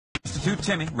substitute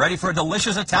Timmy, ready for a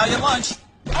delicious Italian lunch.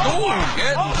 Oh,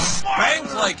 getting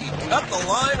spanked like he cut the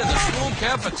line in the school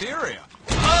cafeteria.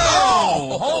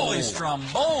 Oh, holy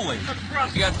stromboli.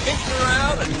 He got kicked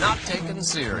around and not taken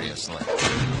seriously.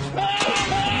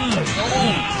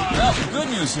 Well, the good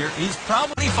news here, he's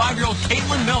probably 5-year-old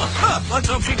Caitlin Miller. Let's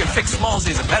hope she can fix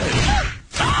Smallsy's appendage.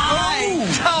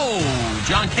 Oh,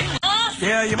 John Caitlin.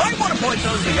 Yeah, you might want to point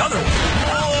those the other way.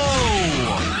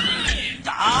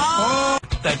 Oh!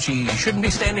 That she shouldn't be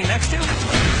standing next to?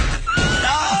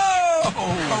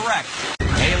 Correct.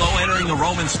 Halo entering the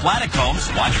Roman Splaticombs.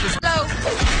 Watch for... No!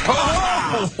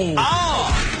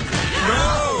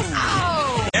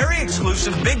 Very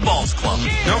exclusive Big Balls Club.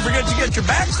 Don't forget to get your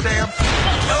back stamp.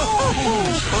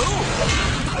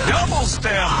 Double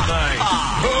stamp night.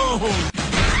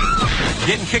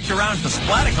 Getting kicked around at the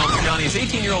Splaticombs, Johnny, is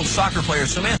 18-year-old soccer player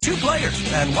Samantha. 2 players,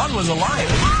 and one was a lion.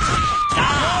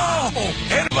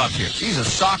 And up here. He's a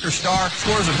soccer star,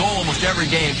 scores a goal almost every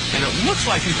game, and it looks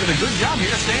like he's doing a good job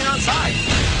here staying on side.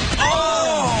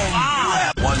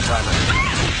 One time.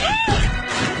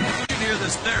 You hear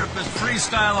this therapist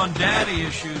freestyle on daddy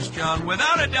issues, John.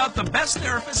 Without a doubt, the best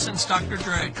therapist since Dr.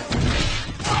 Dre.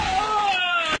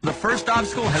 The first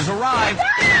obstacle has arrived.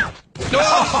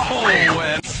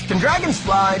 Can dragons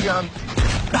fly, John?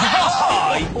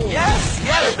 Yes,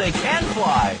 they can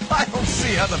fly. I don't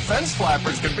see how the fence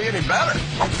flappers could be any better.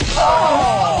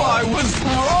 Oh, I was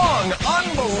wrong.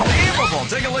 Unbelievable.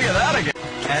 Take a look at that again.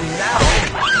 And now,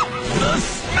 the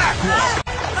smack wall.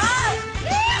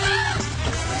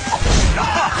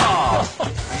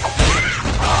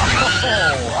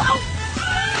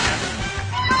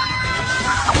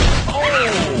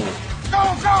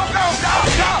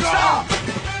 Stop!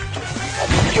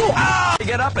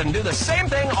 Get up and do the same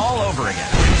thing all over again.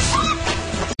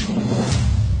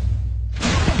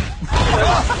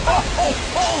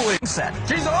 Holy set.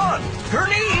 She's on. Her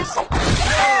knees.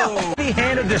 The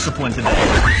hand of discipline today.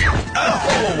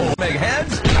 Big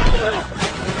heads.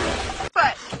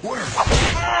 But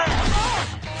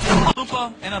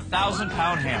Lupa and a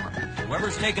 1,000-pound hammer.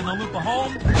 Whoever's taking the Lupa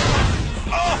home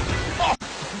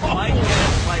might get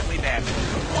it slightly damaged.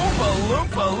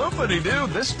 Loopity-doo.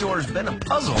 This door's been a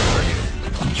puzzle for you.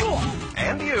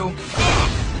 And you.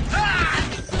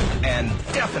 And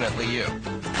definitely you.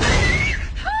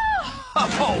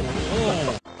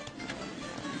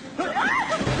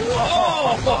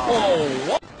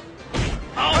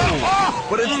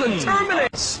 But it's the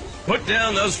Terminates. Put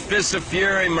down those fists of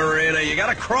fury, Marina. You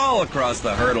gotta crawl across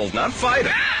the hurdles, not fight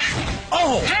it.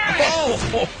 Look,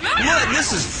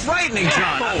 this is frightening,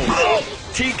 John.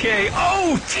 T.E.C.A.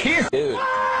 Oh, dear. Dude.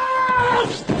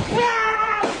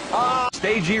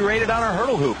 Stay G-rated on our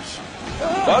hurdle hoops.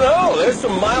 Oh, no, there's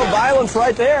some mild violence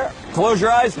right there. Close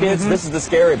your eyes, kids. This is the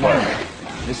scary part.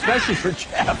 Especially for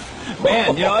Jeff.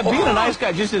 Man, you know, being a nice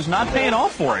guy just is not paying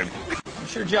off for him. I'm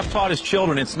sure Jeff taught his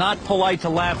children it's not polite to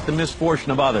laugh at the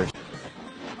misfortune of others.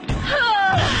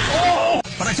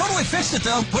 But I totally fixed it,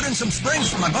 though. Put in some springs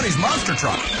for my buddy's monster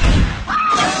truck.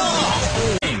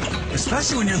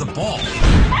 Especially when you're the ball.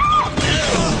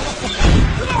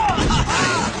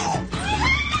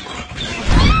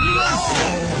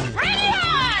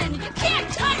 Radion! You can't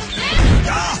touch this!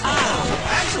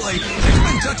 Actually, it's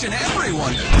been touching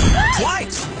everyone.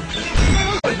 Twice.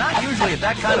 But not usually at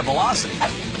that kind of velocity.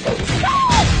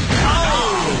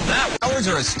 That ours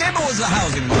are as stable as the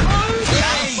housing market.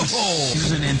 This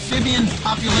is an amphibian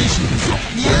population control.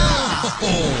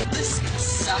 This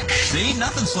sucks. See?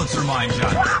 Nothing slips her mind,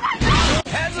 John.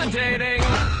 Hesitating.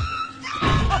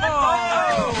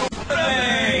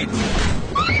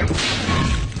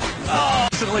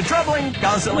 Constantly troubling,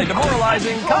 constantly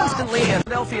demoralizing, constantly. And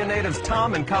Philadelphia natives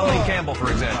Tom and Colleen Campbell,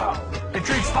 for example. It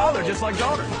treats father just like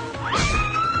daughter.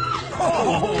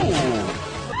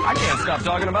 I can't stop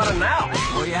talking about it now.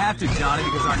 Well, you have to, Johnny,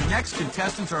 because our next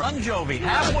contestants are unjovi,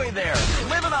 halfway there,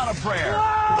 living on a prayer.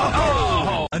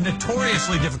 A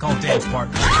notoriously difficult dance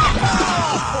partner.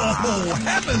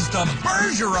 Heavens to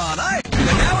Bergeron,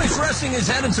 And now he's resting his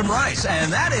head in some rice,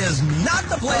 and that is not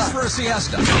the place for a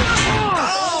siesta.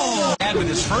 And with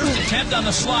his first attempt on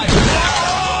the slide.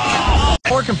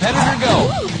 Poor competitor go.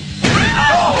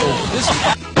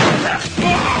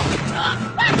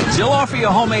 He'll offer you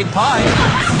a homemade pie.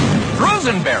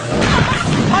 Frozen berry.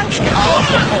 Punch.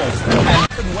 And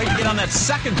couldn't wait to get on that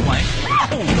second plank.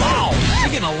 Oh, wow.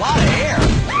 She's getting a lot of air.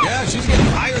 Yeah, she's getting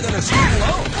higher than her ski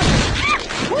low.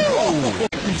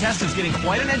 Contestants getting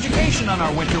quite an education on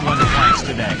our winter wonder planks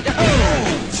today.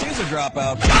 She's a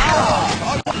dropout.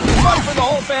 Fun for the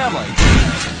whole family.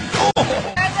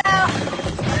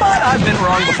 But I've been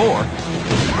wrong before.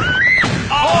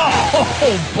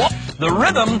 The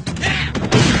rhythm.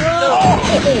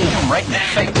 Right in the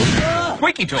face.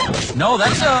 Squeaky toy. No,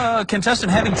 that's a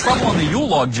contestant having trouble on the Yule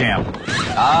log jam.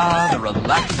 Ah, the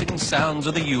relaxing sounds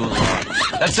of the Yule log.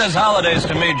 That says holidays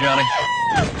to me, Johnny.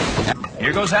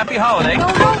 Here goes Happy Holiday.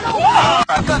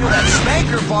 I've got that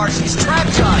spanker bar. She's trap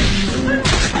time.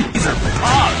 These are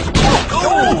paws.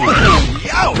 Oh,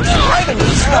 ouch! Right into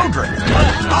the snowdrift.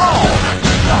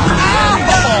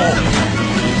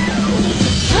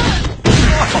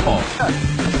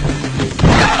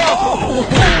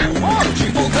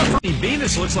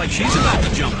 Venus looks like she's about to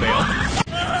jump bail.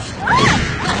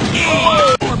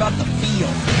 More about the feel.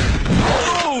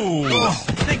 Oh,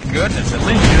 thank goodness, at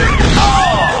least you're...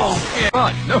 Oh! Come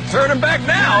on, no turning back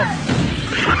now.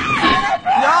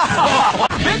 No!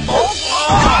 Big ball!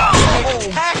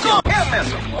 Tackle! Can't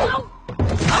miss him.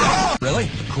 Really?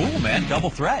 Cool, man.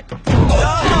 Double threat.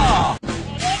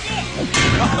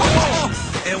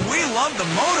 And we love the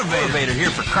motivator here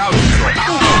for crowd control.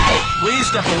 Please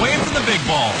step away from the big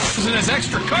balls. Using his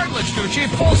extra cartilage to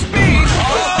achieve full speed.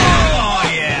 Oh,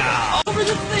 yeah. Over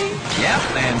the thing. Yep,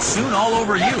 and soon all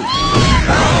over you.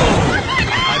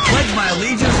 I pledge my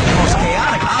allegiance to the most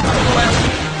chaotic obstacle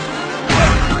ever.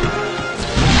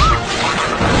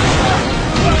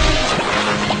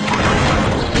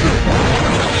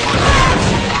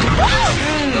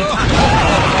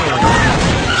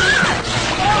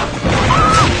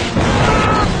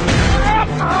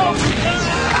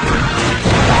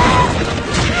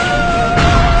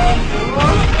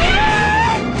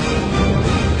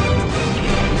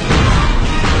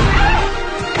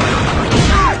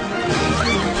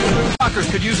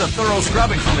 Could use a thorough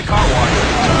scrubbing from the car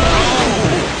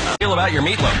wash. Feel about your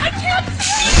meatloaf?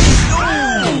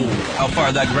 How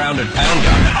far that grounded pound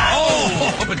got?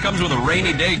 Oh, hope it comes with a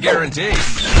rainy day guarantee.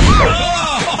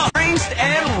 Greased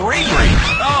and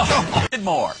re-greased. Oh, and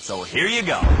more. So here you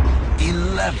go.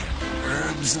 11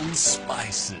 herbs and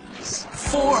spices.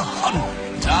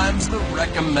 400 times the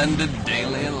recommended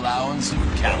daily allowance of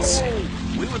calcium.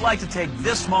 We would like to take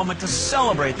this moment to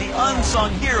celebrate the unsung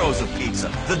heroes of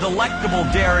pizza, the delectable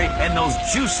dairy, and those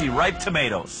juicy ripe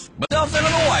tomatoes. But self into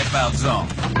the wipeout zone.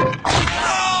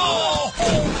 Oh!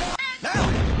 Now!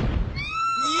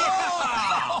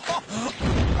 Yeah!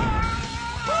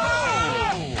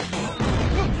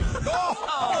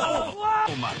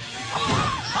 Oh my.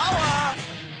 Holla!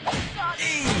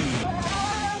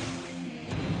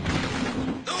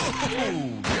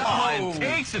 Oh,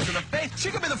 takes it to the face. She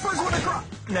could be the first one to cry.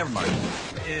 Never mind.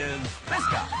 Is this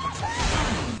guy?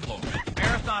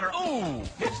 Marathoner. Ooh,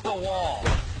 hits the wall.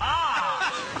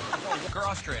 Ah!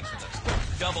 Cross train for this.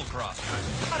 Double cross train.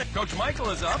 Coach Michael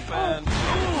is up and...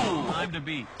 Ooh! Time to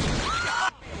beat. Yeah!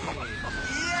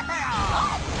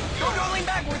 Don't lean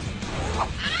backwards.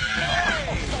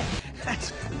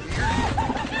 That's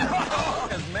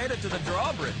Has made it to the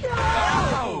drawbridge.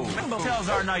 oh! Tells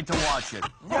our night to watch it.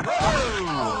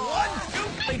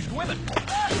 Aged women.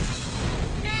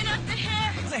 Turn up the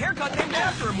hair. It's a haircut named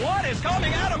after him. What is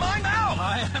coming out of my mouth?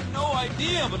 I have no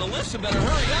idea, but Alyssa better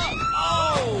hurry up.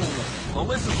 Oh!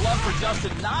 Alyssa's love for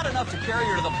Justin not enough to carry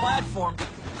her to the platform.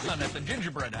 Son at the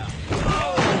gingerbread house.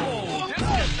 Oh!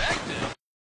 Disconnected.